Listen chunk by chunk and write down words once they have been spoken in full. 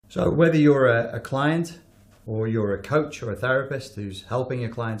So whether you're a client or you're a coach or a therapist who's helping your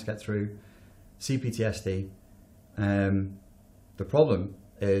clients get through CPTSD, the problem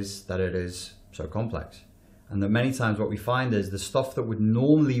is that it is so complex. And that many times what we find is the stuff that would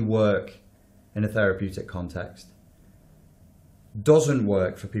normally work in a therapeutic context doesn't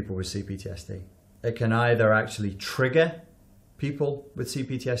work for people with CPTSD. It can either actually trigger people with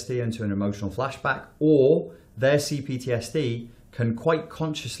CPTSD into an emotional flashback, or their CPTSD can quite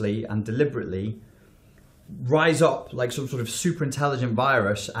consciously and deliberately rise up like some sort of super intelligent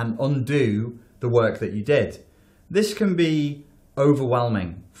virus and undo the work that you did. This can be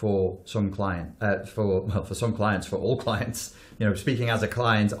overwhelming for some client, for some clients, for all clients. You know, speaking as a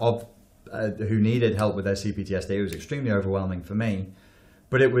client of who needed help with their CPTSD, it was extremely overwhelming for me.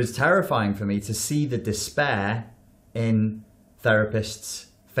 But it was terrifying for me to see the despair in therapists'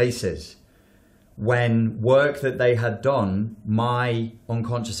 faces when work that they had done, my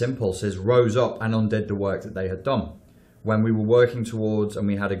unconscious impulses rose up and undid the work that they had done. When we were working towards and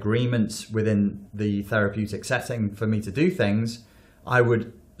we had agreements within the therapeutic setting for me to do things, I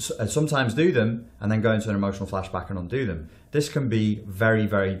would sometimes do them and then go into an emotional flashback and undo them. This can be very,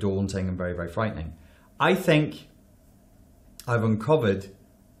 very daunting and very, very frightening. I think I've uncovered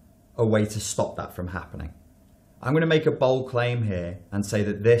a way to stop that from happening. I'm going to make a bold claim here and say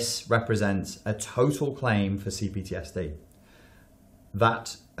that this represents a total claim for CPTSD.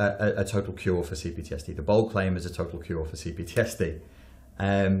 A total cure for CPTSD. The bold claim is a total cure for CPTSD.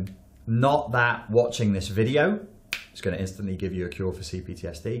 Not that watching this video is going to instantly give you a cure for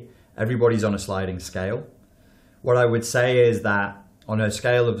CPTSD. Everybody's on a sliding scale. What I would say is that on a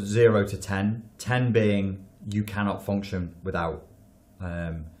scale of 0 to 10, 10 being you cannot function without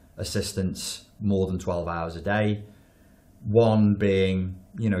assistance more than 12 hours a day, 1 being,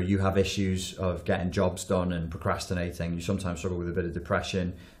 you know, you have issues of getting jobs done and procrastinating, you sometimes struggle with a bit of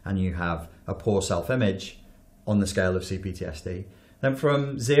depression, and you have a poor self-image on the scale of CPTSD. Then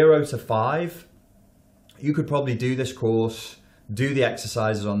from 0 to 5, you could probably do this course, do the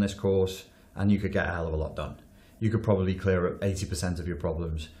exercises on this course, and you could get a hell of a lot done. You could probably clear up 80% of your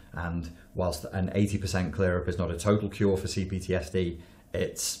problems, and whilst an 80% clear up is not a total cure for CPTSD,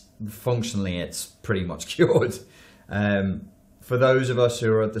 it's functionally, it's pretty much cured. For those of us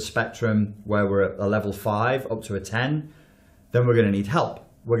who are at the spectrum where we're at a level 5 up to a 10, then we're going to need help.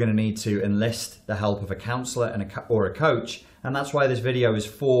 We're going to need to enlist the help of a counselor and or a coach. And that's why this video is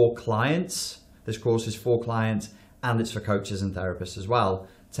for clients. This course is for clients, and it's for coaches and therapists as well,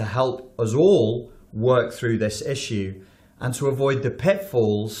 to help us all work through this issue and to avoid the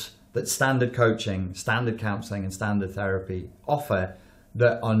pitfalls that standard coaching, standard counseling, and standard therapy offer,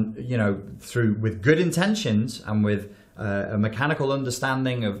 that on, you know, through with good intentions and with a mechanical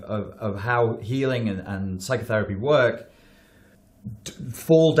understanding of how healing and psychotherapy work,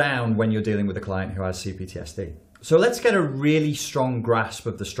 fall down when you're dealing with a client who has CPTSD. So let's get a really strong grasp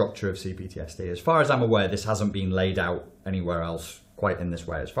of the structure of CPTSD. As far as I'm aware, this hasn't been laid out anywhere else quite in this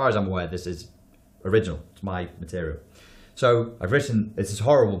way. As far as I'm aware, this is original. It's my material. So I've written, this is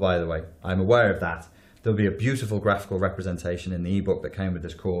horrible, by the way, I'm aware of that. There'll be a beautiful graphical representation in the ebook that came with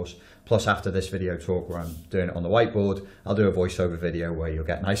this course. Plus, after this video talk where I'm doing it on the whiteboard, I'll do a voiceover video where you'll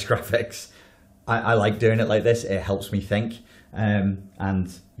get nice graphics. I like doing it like this. It helps me think.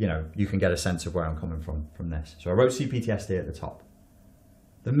 And, you know, you can get a sense of where I'm coming from this. So I wrote CPTSD at the top.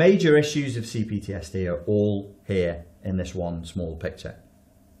 The major issues of CPTSD are all here in this one small picture.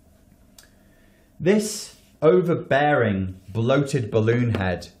 This overbearing, bloated balloon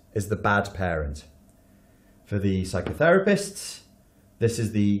head is the bad parent. For the psychotherapists, this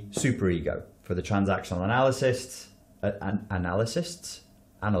is the superego. For the transactional analysts, transactional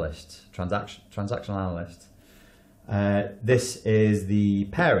analysts, this is the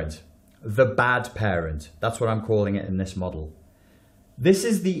parent, the bad parent. That's what I'm calling it in this model. This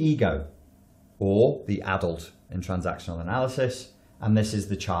is the ego, or the adult in transactional analysis, and this is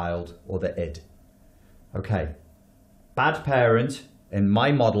the child, or the id. Okay, bad parent. In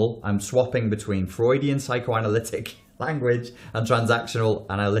my model, I'm swapping between Freudian psychoanalytic language and transactional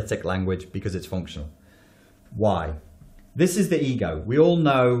analytic language because it's functional. Why? This is the ego. We all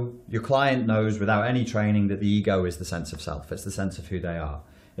know, your client knows without any training, that the ego is the sense of self. It's the sense of who they are.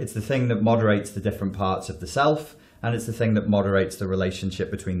 It's the thing that moderates the different parts of the self, and it's the thing that moderates the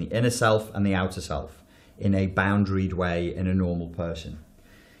relationship between the inner self and the outer self in a boundaried way in a normal person.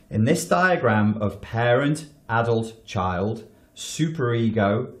 In this diagram of parent, adult, child,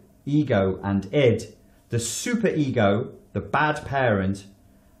 superego, ego, and id, the superego, the bad parent,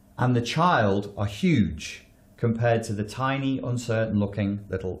 and the child are huge compared to the tiny, uncertain looking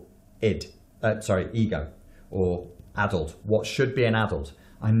little ego, or adult, what should be an adult.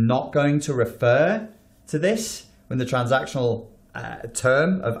 I'm not going to refer to this in the transactional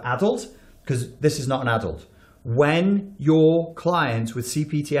term of adult, because this is not an adult. When your client with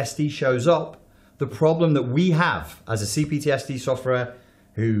CPTSD shows up, the problem that we have as a CPTSD sufferer,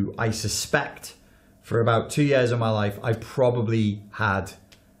 who I suspect for about 2 years of my life, I probably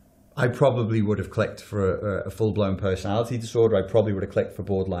would have clicked for a full-blown personality disorder. I probably would have clicked for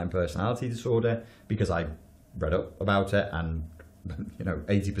borderline personality disorder because I read up about it, and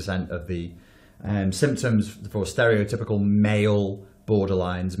 80% of the symptoms for stereotypical male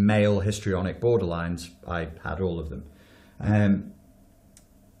borderlines, male histrionic borderlines, I had all of them.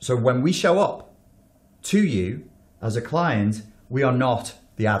 So when we show up to you as a client, we are not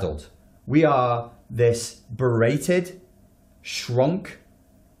the adult. We are this berated, shrunk,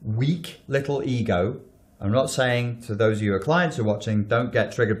 weak little ego. I'm not saying to those of you who are clients who are watching, don't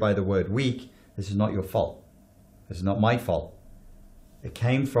get triggered by the word weak. This is not your fault. This is not my fault. It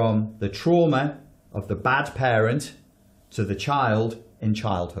came from the trauma of the bad parent to the child in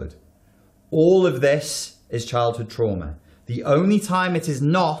childhood. All of this is childhood trauma. The only time it is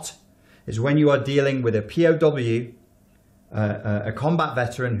not is when you are dealing with a POW, a combat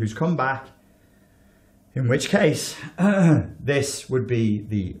veteran who's come back, in which case this would be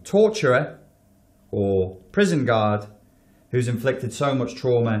the torturer or prison guard who's inflicted so much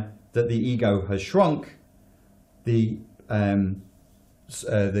trauma that the ego has shrunk. The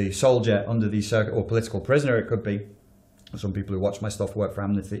soldier under the circuit, or political prisoner it could be, some people who watch my stuff work for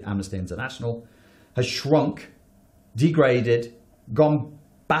Amnesty International, has shrunk, degraded, gone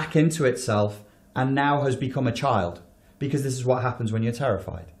back into itself, and now has become a child. Because this is what happens when you're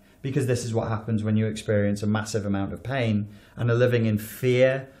terrified. Because this is what happens when you experience a massive amount of pain and are living in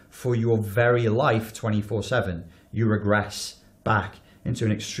fear for your very life 24/7. You regress back into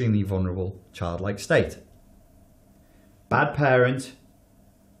an extremely vulnerable childlike state. Bad parent,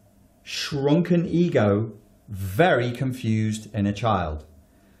 shrunken ego, very confused inner child.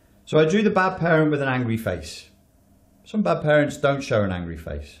 So I drew the bad parent with an angry face. Some bad parents don't show an angry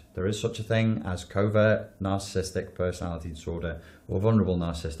face. There is such a thing as covert narcissistic personality disorder or vulnerable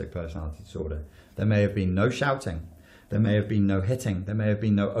narcissistic personality disorder. There may have been no shouting. There may have been no hitting. There may have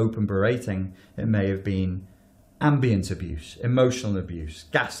been no open berating. It may have been ambient abuse, emotional abuse,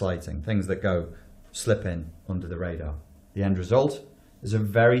 gaslighting, things that slip in under the radar. The end result is a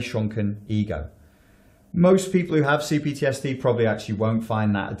very shrunken ego. Most people who have CPTSD probably actually won't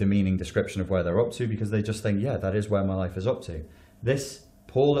find that a demeaning description of where they're up to, because they just think, yeah, that is where my life is up to. This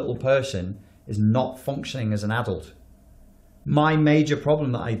poor little person is not functioning as an adult. My major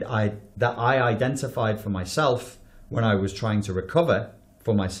problem that I identified for myself when I was trying to recover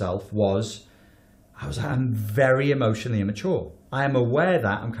for myself was I'm very emotionally immature. I am aware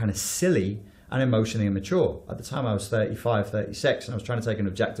that I'm kind of silly and emotionally immature. At the time I was 35, 36, and I was trying to take an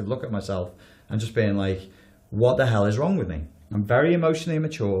objective look at myself and just being like, what the hell is wrong with me? I'm very emotionally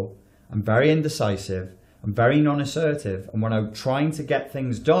immature. I'm very indecisive. I'm very non-assertive. And when I'm trying to get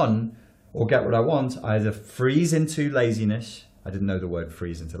things done or get what I want, I either freeze into laziness. I didn't know the word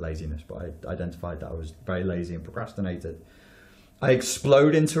freeze into laziness, but I identified that I was very lazy and procrastinated. I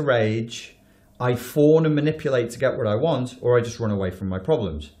explode into rage. I fawn and manipulate to get what I want, or I just run away from my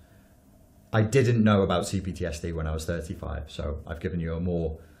problems. I didn't know about CPTSD when I was 35, so I've given you a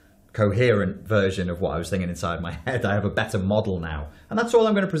more coherent version of what I was thinking inside my head. I have a better model now. And that's all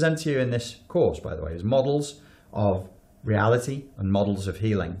I'm going to present to you in this course, by the way, is models of reality and models of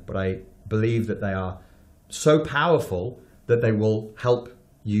healing. But I believe that they are so powerful that they will help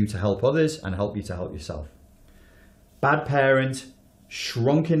you to help others and help you to help yourself. Bad parent,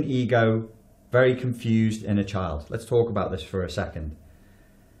 shrunken ego, very confused inner child. Let's talk about this for a second.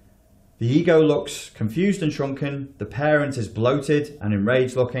 The ego looks confused and shrunken. The parent is bloated and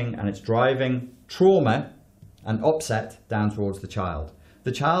enraged looking, and it's driving trauma and upset down towards the child.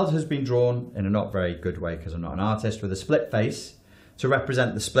 The child has been drawn in a not very good way, because I'm not an artist, with a split face to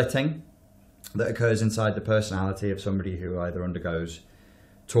represent the splitting that occurs inside the personality of somebody who either undergoes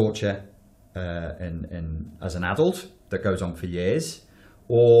torture as an adult that goes on for years,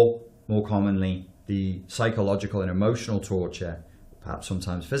 or more commonly the psychological and emotional torture, perhaps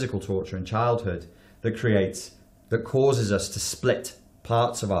sometimes physical torture in childhood, that causes us to split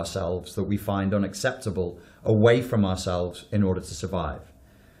parts of ourselves that we find unacceptable away from ourselves in order to survive.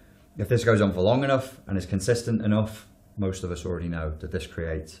 If this goes on for long enough and is consistent enough, most of us already know that this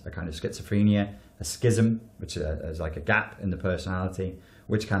creates a kind of schizophrenia, a schism, which is like a gap in the personality,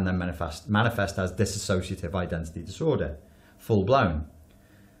 which can then manifest as dissociative identity disorder, full blown.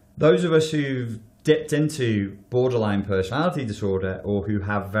 Those of us who've dipped into borderline personality disorder, or who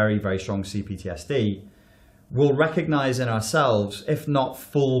have very, very strong CPTSD, we'll recognize in ourselves, if not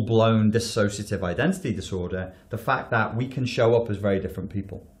full-blown dissociative identity disorder, the fact that we can show up as very different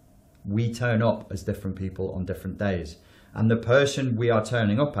people. We turn up as different people on different days. And the person we are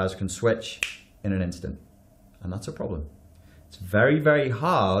turning up as can switch in an instant. And that's a problem. It's very, very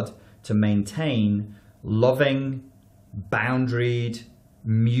hard to maintain loving, boundaried,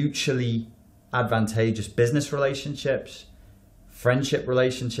 mutually advantageous business relationships, friendship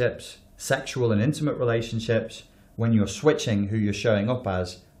relationships, sexual and intimate relationships when you're switching who you're showing up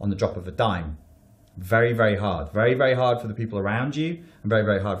as on the drop of a dime. Very, very hard. Very, very hard for the people around you and very,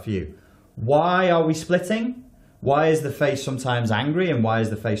 very hard for you. Why are we splitting? Why is the face sometimes angry and why is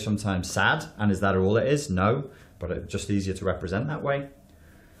the face sometimes sad? And is that all it is? No, but it's just easier to represent that way.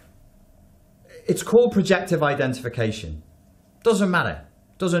 It's called projective identification. Doesn't matter.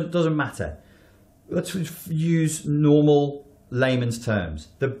 Doesn't matter. Let's use normal layman's terms.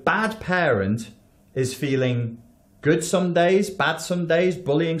 The bad parent is feeling good some days, bad some days,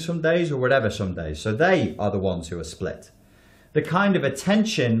 bullying some days, or whatever some days. So they are the ones who are split. The kind of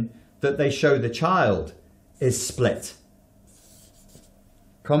attention that they show the child is split.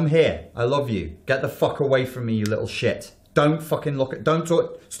 Come here, I love you. Get the fuck away from me, you little shit. Don't fucking look at, don't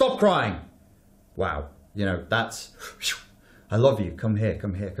talk, stop crying. Wow, you know, that's, I love you, come here,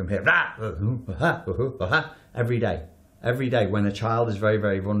 come here, come here. Every day when a child is very,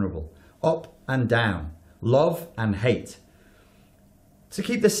 very vulnerable. Up and down, love and hate. To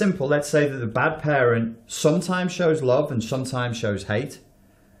keep this simple, let's say that the bad parent sometimes shows love and sometimes shows hate.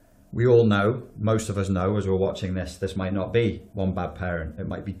 We all know, most of us know as we're watching this, this might not be one bad parent, it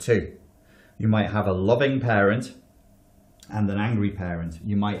might be two. You might have a loving parent and an angry parent.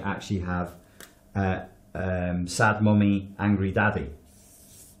 You might actually have sad mummy, angry daddy.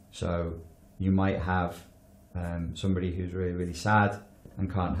 So you might have somebody who's really, really sad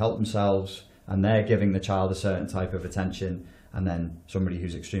and can't help themselves, and they're giving the child a certain type of attention, and then somebody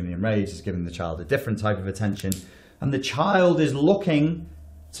who's extremely enraged is giving the child a different type of attention, and the child is looking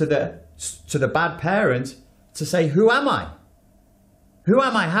to the bad parent to say, who am I? Who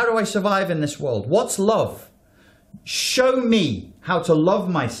am I? How do I survive in this world? What's love? Show me how to love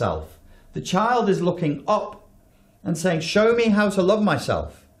myself. The child is looking up and saying, show me how to love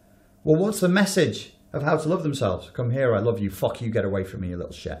myself. Well, what's the message of how to love themselves? Come here, I love you. Fuck you, get away from me, you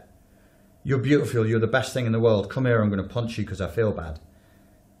little shit. You're beautiful, you're the best thing in the world. Come here, I'm going to punch you because I feel bad.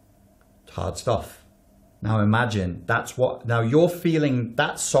 It's hard stuff. Now imagine, now you're feeling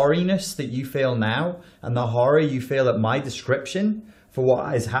that sorriness that you feel now and the horror you feel at my description for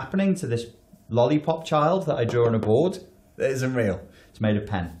what is happening to this lollipop child that I drew on a board. It isn't real. It's made of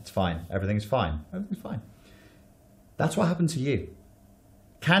pen. It's fine. Everything's fine. Everything's fine. That's what happened to you.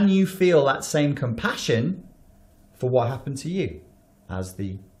 Can you feel that same compassion for what happened to you as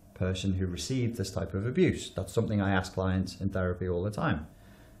the person who received this type of abuse? That's something I ask clients in therapy all the time.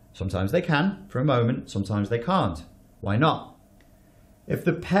 Sometimes they can for a moment, sometimes they can't. Why not? If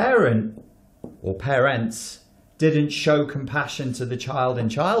the parent or parents didn't show compassion to the child in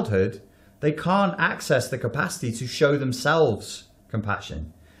childhood, they can't access the capacity to show themselves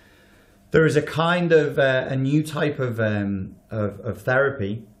compassion. There is a kind of a new type of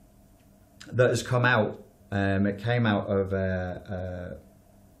therapy that has come out. It came out of,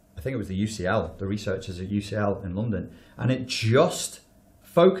 I think it was the UCL, the researchers at UCL in London, and it just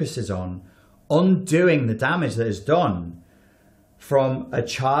focuses on undoing the damage that is done from a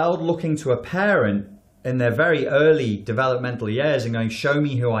child looking to a parent in their very early developmental years and going, show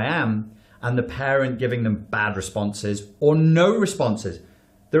me who I am, and the parent giving them bad responses or no responses.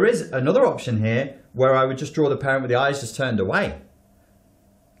 There is another option here where I would just draw the parent with the eyes just turned away.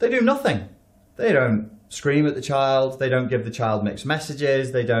 They do nothing. They don't scream at the child. They don't give the child mixed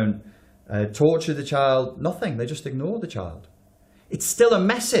messages. They don't torture the child. Nothing. They just ignore the child. It's still a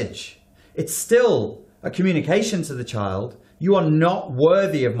message. It's still a communication to the child. You are not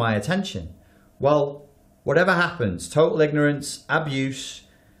worthy of my attention. Well, whatever happens, total ignorance, abuse,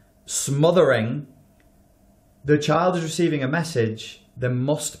 smothering, the child is receiving a message. There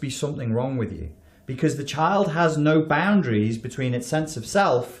must be something wrong with you, because the child has no boundaries between its sense of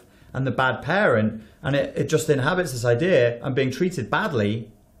self and the bad parent, and it just inhabits this idea, I'm being treated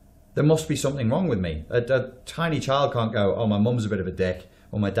badly, there must be something wrong with me. A tiny child can't go, oh, my mum's a bit of a dick,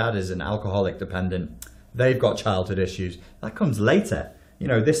 or my dad is an alcoholic dependent, they've got childhood issues. That comes later. You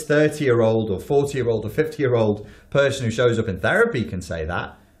know, this 30-year-old or 40-year-old or 50-year-old person who shows up in therapy can say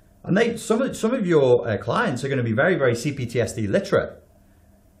that. And some of your clients are going to be very, very CPTSD literate.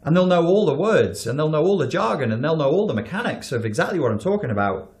 And they'll know all the words, and they'll know all the jargon, and they'll know all the mechanics of exactly what I'm talking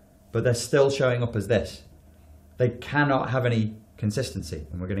about, but they're still showing up as this. They cannot have any consistency,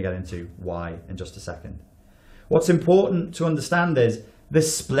 and we're going to get into why in just a second. What's important to understand is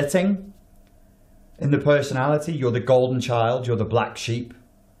this splitting in the personality. You're the golden child, you're the black sheep.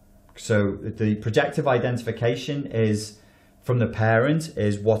 So the projective identification is from the parent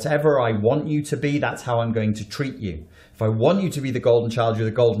is whatever I want you to be, that's how I'm going to treat you. If I want you to be the golden child, you're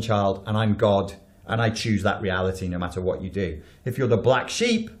the golden child, and I'm God, and I choose that reality no matter what you do. If you're the black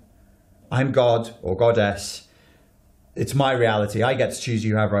sheep, I'm God or goddess. It's my reality. I get to choose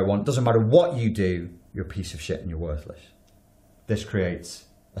you however I want. It doesn't matter what you do, you're a piece of shit and you're worthless. This creates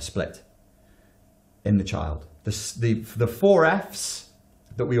a split in the child. The 4 Fs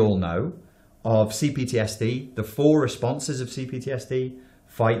that we all know of CPTSD, the 4 responses of CPTSD,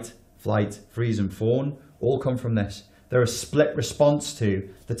 fight, flight, freeze, and fawn, all come from this. They're a split response to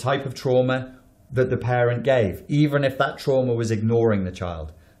the type of trauma that the parent gave, even if that trauma was ignoring the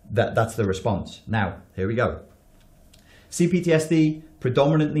child. That's the response. Now, here we go. CPTSD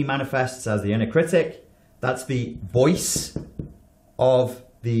predominantly manifests as the inner critic. That's the voice of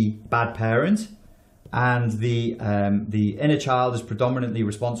the bad parent. And the inner child is predominantly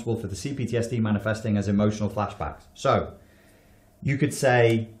responsible for the CPTSD manifesting as emotional flashbacks. So you could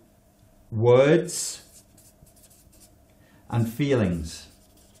say words and feelings.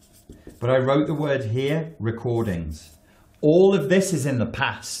 But I wrote the word here, recordings. All of this is in the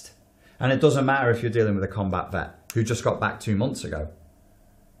past. And it doesn't matter if you're dealing with a combat vet who just got back 2 months ago.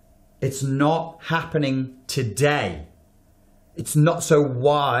 It's not happening today. It's not, so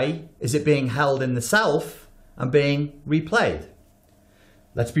why is it being held in the self and being replayed?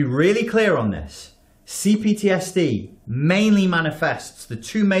 Let's be really clear on this. CPTSD mainly manifests, the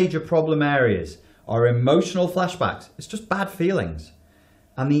 2 major problem areas are emotional flashbacks. It's just bad feelings.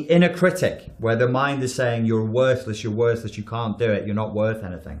 And the inner critic, where the mind is saying you're worthless, you can't do it, you're not worth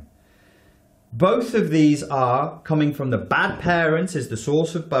anything. Both of these are coming from the bad parent is the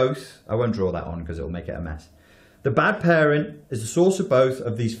source of both. I won't draw that on because it'll make it a mess. The bad parent is the source of both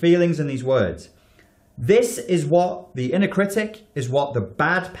of these feelings and these words. This is what the inner critic is what the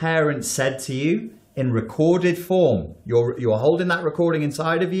bad parent said to you in recorded form. You're holding that recording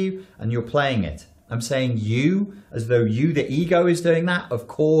inside of you and you're playing it. I'm saying you as though you, the ego, is doing that. Of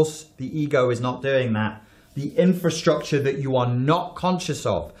course, the ego is not doing that. The infrastructure that you are not conscious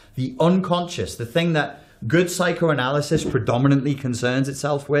of, the unconscious, the thing that good psychoanalysis predominantly concerns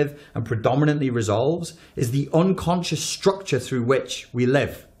itself with and predominantly resolves, is the unconscious structure through which we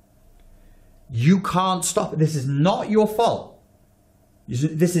live. You can't stop it. This is not your fault.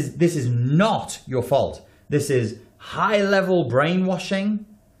 This is not your fault. This is high-level brainwashing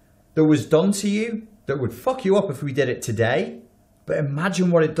that was done to you that would fuck you up if we did it today. But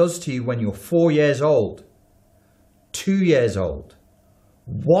imagine what it does to you when you're 4 years old, 2 years old,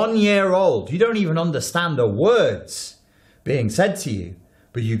 1 year old. You don't even understand the words being said to you,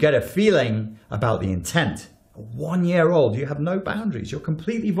 but you get a feeling about the intent. 1 year old, you have no boundaries. You're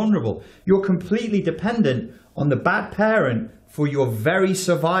completely vulnerable. You're completely dependent on the bad parent for your very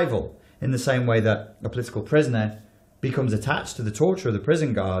survival, in the same way that a political prisoner becomes attached to the torture of the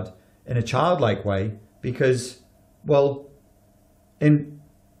prison guard in a childlike way because, well, in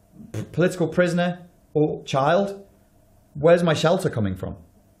political prisoner or child, where's my shelter coming from?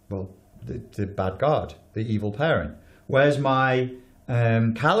 Well, the bad guard, the evil parent. Where's my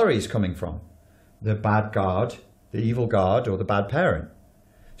calories coming from? The bad guard, the evil guard, or the bad parent.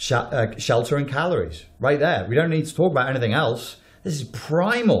 Shelter and calories, right there. We don't need to talk about anything else. This is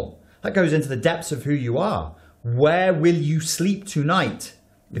primal. That goes into the depths of who you are. Where will you sleep tonight?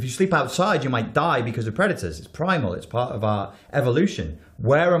 If you sleep outside, you might die because of predators. It's primal. It's part of our evolution.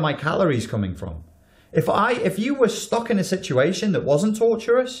 Where are my calories coming from? If you were stuck in a situation that wasn't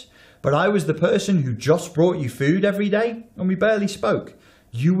torturous, but I was the person who just brought you food every day and we barely spoke,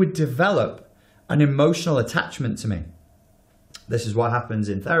 you would develop an emotional attachment to me. This is what happens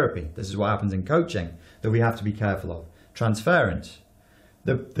in therapy. This is what happens in coaching that we have to be careful of. Transference.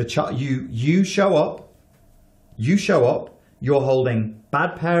 You show up, you're holding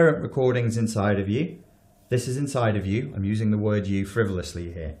bad parent recordings inside of you. This is inside of you. I'm using the word you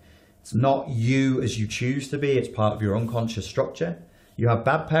frivolously here. It's not you as you choose to be. It's part of your unconscious structure. You have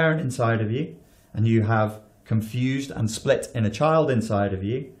bad parent inside of you, and you have confused and split inner child inside of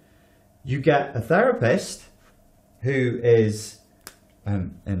you. You get a therapist who is,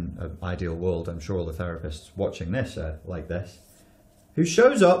 in an ideal world, I'm sure all the therapists watching this are like this, who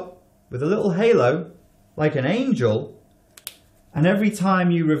shows up with a little halo like an angel, and every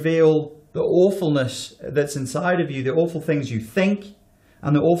time you reveal the awfulness that's inside of you, the awful things you think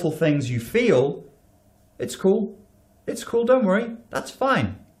and the awful things you feel, it's cool. It's cool, don't worry. That's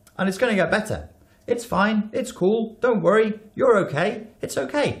fine. And it's going to get better. It's fine. It's cool. Don't worry. You're okay. It's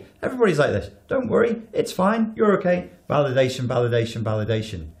okay. Everybody's like this. Don't worry, it's fine, you're okay. Validation, validation,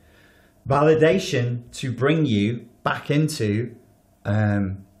 validation. Validation to bring you back into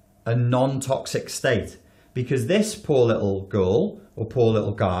a non-toxic state. Because this poor little girl or poor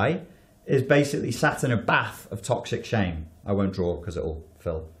little guy is basically sat in a bath of toxic shame. I won't draw because it'll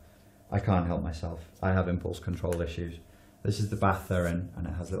fill. I can't help myself. I have impulse control issues. This is the bath they're in, and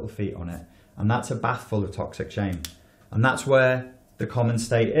it has little feet on it. And that's a bath full of toxic shame. And that's where the common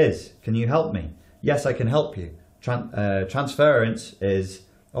state is. Can you help me? Yes, I can help you. Transference is,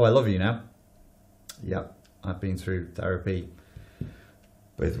 oh, I love you now. Yep, I've been through therapy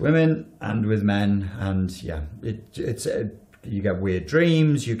with women and with men, and yeah, you get weird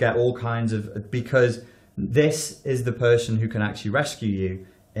dreams, you get all kinds of, because this is the person who can actually rescue you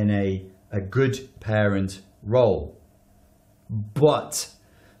in a good parent role. But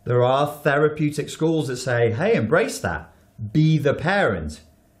there are therapeutic schools that say, hey, embrace that, be the parent.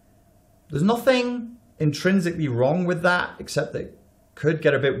 There's nothing intrinsically wrong with that, except that it could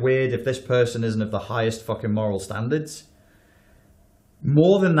get a bit weird if this person isn't of the highest fucking moral standards.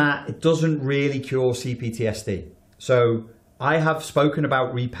 More than that, it doesn't really cure CPTSD. So I have spoken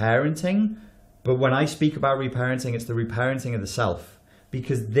about reparenting, but when I speak about reparenting, it's the reparenting of the self.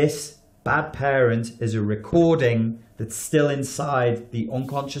 Because this bad parent is a recording that's still inside the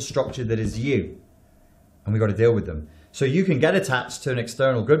unconscious structure that is you. And we've got to deal with them. So you can get attached to an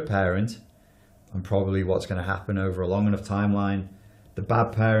external good parent, and probably what's going to happen over a long enough timeline, the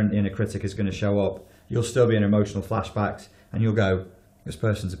bad parent inner critic is going to show up. You'll still be in emotional flashbacks, and you'll go, this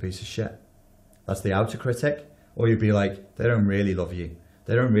person's a piece of shit. That's the outer critic. Or you'll be like, they don't really love you.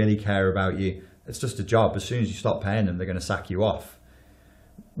 They don't really care about you. It's just a job. As soon as you stop paying them, they're going to sack you off.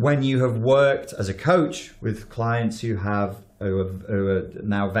 When you have worked as a coach with clients who are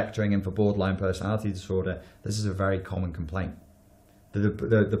now vectoring in for borderline personality disorder, this is a very common complaint.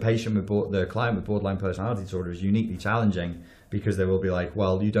 The client with borderline personality disorder is uniquely challenging because they will be like,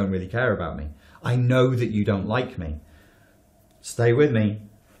 well, you don't really care about me. I know that you don't like me. Stay with me.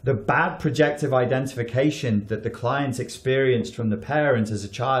 The bad projective identification that the clients experienced from the parent as a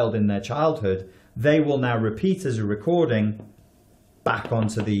child in their childhood, they will now repeat as a recording back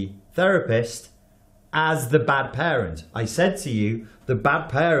onto the therapist as the bad parent. I said to you, the bad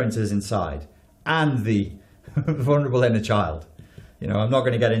parent is inside and the vulnerable inner child. You know, I'm not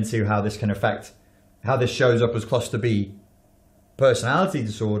going to get into how this can affect, how this shows up as cluster B personality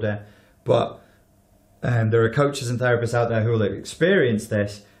disorder, but there are coaches and therapists out there who will experience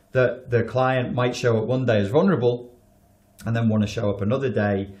this, that the client might show up one day as vulnerable and then want to show up another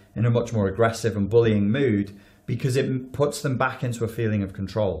day in a much more aggressive and bullying mood because it puts them back into a feeling of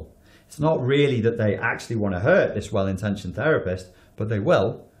control. It's not really that they actually want to hurt this well-intentioned therapist, but they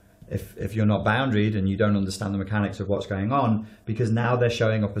will if you're not boundaried and you don't understand the mechanics of what's going on, because now they're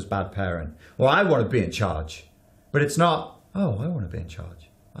showing up as bad parent. Well, I want to be in charge, but it's not, oh, I want to be in charge.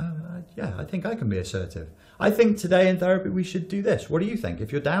 Yeah, I think I can be assertive. I think today in therapy we should do this. What do you think?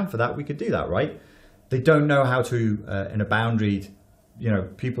 If you're down for that, we could do that, right? They don't know how to, in a boundaried,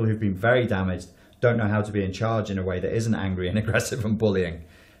 people who've been very damaged don't know how to be in charge in a way that isn't angry and aggressive and bullying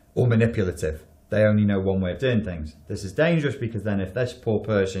or manipulative. They only know one way of doing things. This is dangerous because then if this poor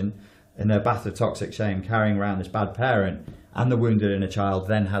person in their bath of toxic shame carrying around this bad parent and the wounded inner child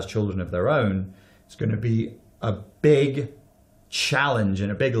then has children of their own, it's going to be a big challenge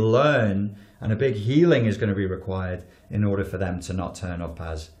and a big learn and a big healing is going to be required in order for them to not turn up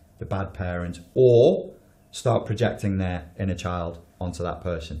as the bad parent or start projecting their inner child onto that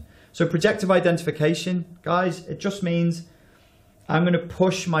person. So projective identification, guys, it just means I'm going to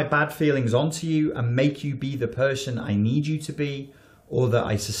push my bad feelings onto you and make you be the person I need you to be, or that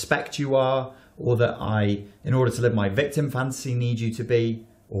I suspect you are, or that I, in order to live my victim fantasy, need you to be,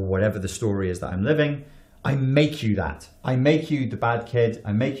 or whatever the story is that I'm living. I make you that. I make you the bad kid.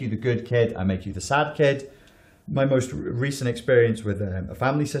 I make you the good kid. I make you the sad kid. My most recent experience with a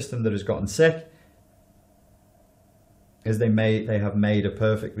family system that has gotten sick is they have made a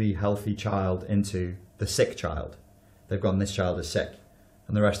perfectly healthy child into the sick child. They've gone, this child is sick.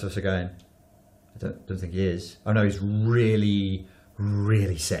 And the rest of us are going, I don't think he is. Oh no, he's really,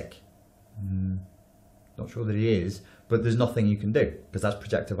 really sick. Not sure that he is, but there's nothing you can do because that's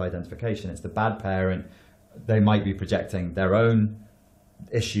projective identification. It's the bad parent. They might be projecting their own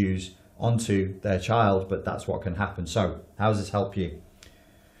issues onto their child, but that's what can happen. So how does this help you?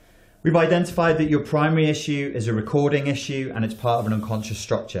 We've identified that your primary issue is a recording issue and it's part of an unconscious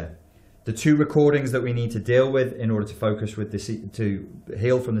structure. The two recordings that we need to deal with in order to focus with to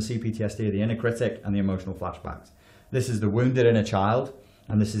heal from the CPTSD are the inner critic and the emotional flashbacks. This is the wounded inner child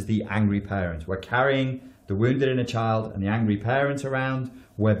and this is the angry parent. We're carrying the wounded inner child and the angry parent around.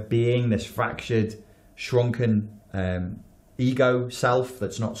 We're being this fractured, shrunken ego self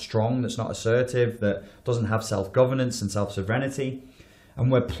that's not strong, that's not assertive, that doesn't have self-governance and self-sovereignty.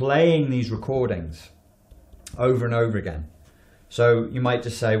 And we're playing these recordings over and over again. So you might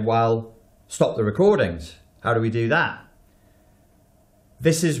just say, well, stop the recordings. How do we do that?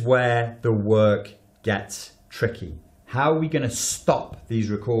 This is where the work gets tricky. How are we going to stop these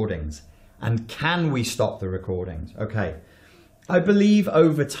recordings? And can we stop the recordings? Okay. I believe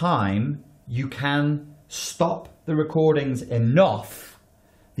over time, you can stop the recordings enough.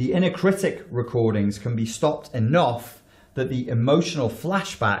 The inner critic recordings can be stopped enough that the emotional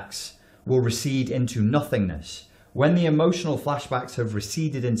flashbacks will recede into nothingness. When the emotional flashbacks have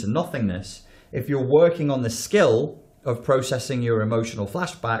receded into nothingness, if you're working on the skill of processing your emotional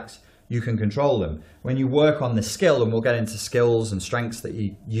flashbacks, you can control them. When you work on the skill, and we'll get into skills and strengths that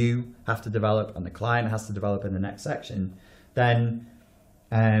you have to develop and the client has to develop in the next section, then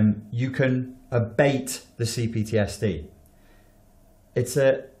you can abate the CPTSD. It's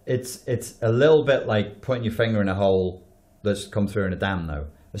a little bit like putting your finger in a hole that's come through in a dam though.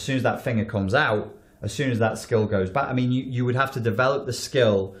 As soon as that finger comes out, as soon as that skill goes back, I mean, you would have to develop the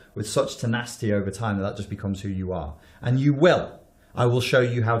skill with such tenacity over time that just becomes who you are. And you will. I will show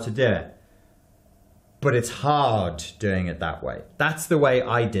you how to do it. But it's hard doing it that way. That's the way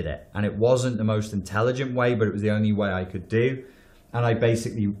I did it. And it wasn't the most intelligent way, but it was the only way I could do. And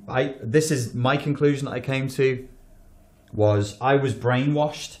this is my conclusion that I came to, was I was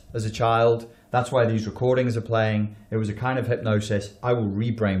brainwashed as a child. That's why these recordings are playing. It was a kind of hypnosis. I will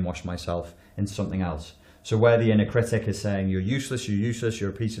re-brainwash myself into something else. So where the inner critic is saying, you're useless, you're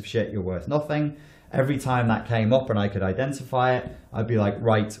a piece of shit, you're worth nothing. Every time that came up and I could identify it, I'd be like,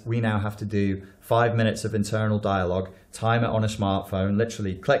 right, we now have to do 5 minutes of internal dialogue, time it on a smartphone,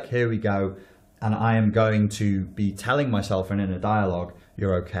 literally click, here we go. And I am going to be telling myself in a dialogue,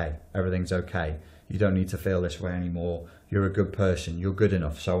 you're okay, everything's okay. You don't need to feel this way anymore. You're a good person, you're good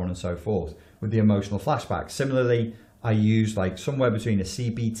enough, so on and so forth. With the emotional flashback. Similarly, I used like somewhere between a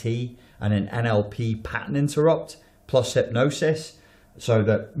CBT and an NLP pattern interrupt plus hypnosis, so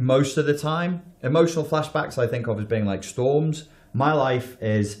that most of the time, emotional flashbacks I think of as being like storms. My life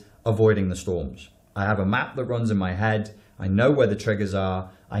is avoiding the storms. I have a map that runs in my head. I know where the triggers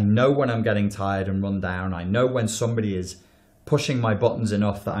are. I know when I'm getting tired and run down. I know when somebody is pushing my buttons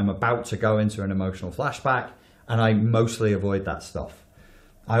enough that I'm about to go into an emotional flashback, and I mostly avoid that stuff.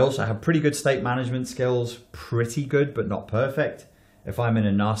 I also have pretty good state management skills, pretty good, but not perfect. If I'm in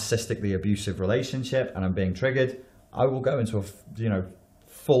a narcissistically abusive relationship and I'm being triggered, I will go into a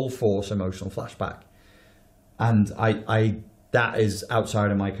full force emotional flashback. And that is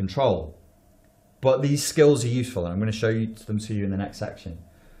outside of my control. But these skills are useful, and I'm going to show them to you in the next section.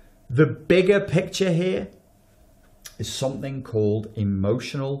 The bigger picture here is something called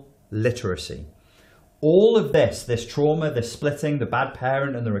emotional literacy. All of this trauma, this splitting, the bad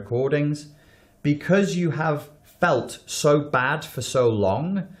parent and the recordings, because you have felt so bad for so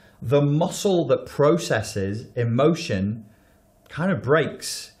long, the muscle that processes emotion kind of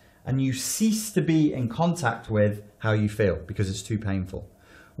breaks, and you cease to be in contact with how you feel because it's too painful.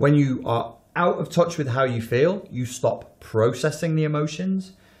 When you are out of touch with how you feel, you stop processing the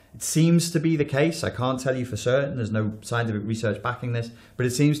emotions. It seems to be the case, I can't tell you for certain, there's no scientific research backing this, but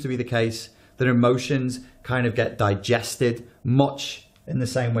it seems to be the case that emotions kind of get digested much in the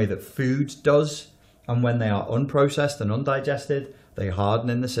same way that food does. And when they are unprocessed and undigested, they harden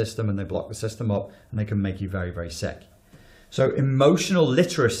in the system and they block the system up, and they can make you very, very sick. So emotional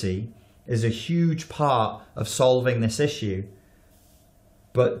literacy is a huge part of solving this issue.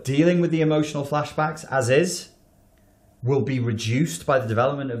 But dealing with the emotional flashbacks as is will be reduced by the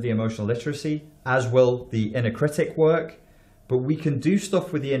development of the emotional literacy, as will the inner critic work. But we can do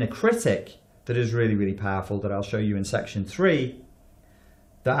stuff with the inner critic that is really, really powerful, that I'll show you in section 3,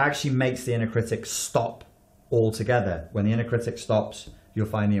 that actually makes the inner critic stop altogether. When the inner critic stops, you'll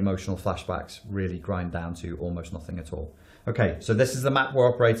find the emotional flashbacks really grind down to almost nothing at all. Okay, so this is the map we're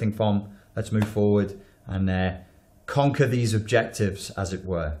operating from. Let's move forward and conquer these objectives, as it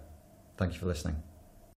were. Thank you for listening.